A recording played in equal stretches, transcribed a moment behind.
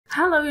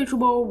Hello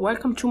YouTuber,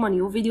 welcome to my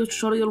new video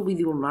tutorial with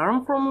your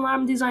Larem from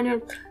Larem Designer.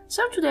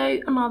 So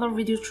today another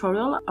video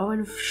tutorial. I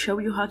will show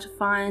you how to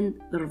find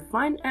the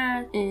refined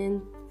edge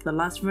in the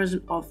last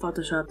version of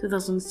Photoshop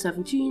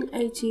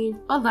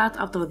 2017-18. All that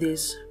after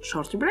this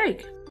short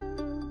break.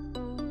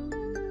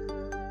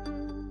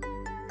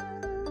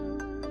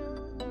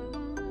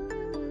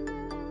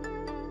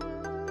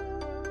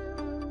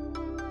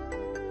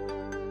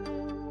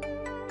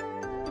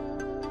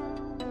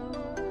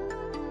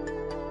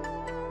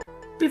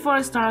 Before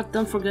I start,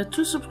 don't forget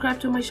to subscribe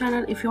to my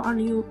channel if you are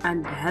new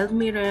and help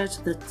me reach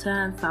the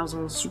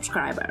 10,000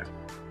 subscribers.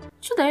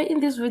 Today in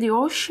this video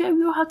I'll show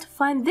you how to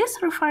find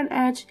this refined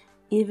edge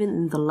even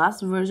in the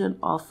last version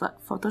of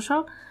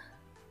Photoshop.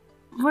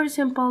 Very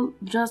simple,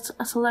 just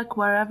select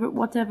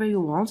whatever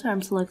you want.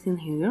 I'm selecting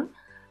here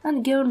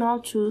and go now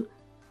to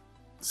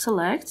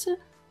select,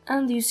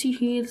 and you see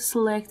here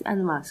select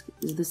and mask.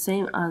 It's the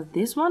same as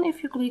this one.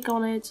 If you click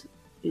on it,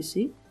 you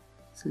see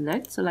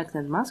select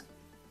and mask.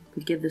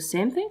 You get the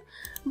same thing,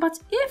 but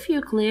if you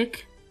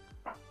click,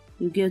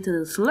 you go to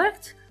the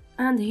select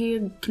and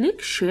here click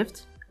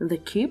shift on the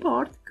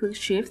keyboard, click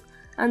shift,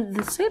 and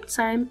at the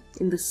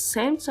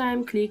same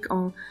time click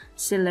on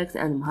select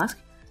and mask.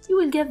 You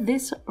will get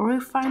this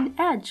refined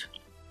edge,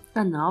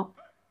 and now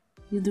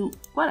you do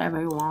whatever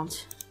you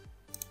want.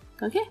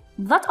 Okay,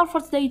 that's all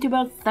for today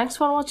YouTuber. Thanks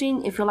for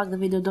watching. If you like the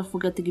video, don't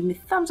forget to give me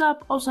a thumbs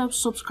up. Also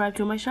subscribe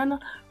to my channel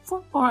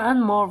for more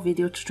and more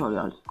video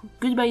tutorials.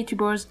 Goodbye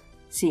YouTubers.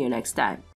 See you next time.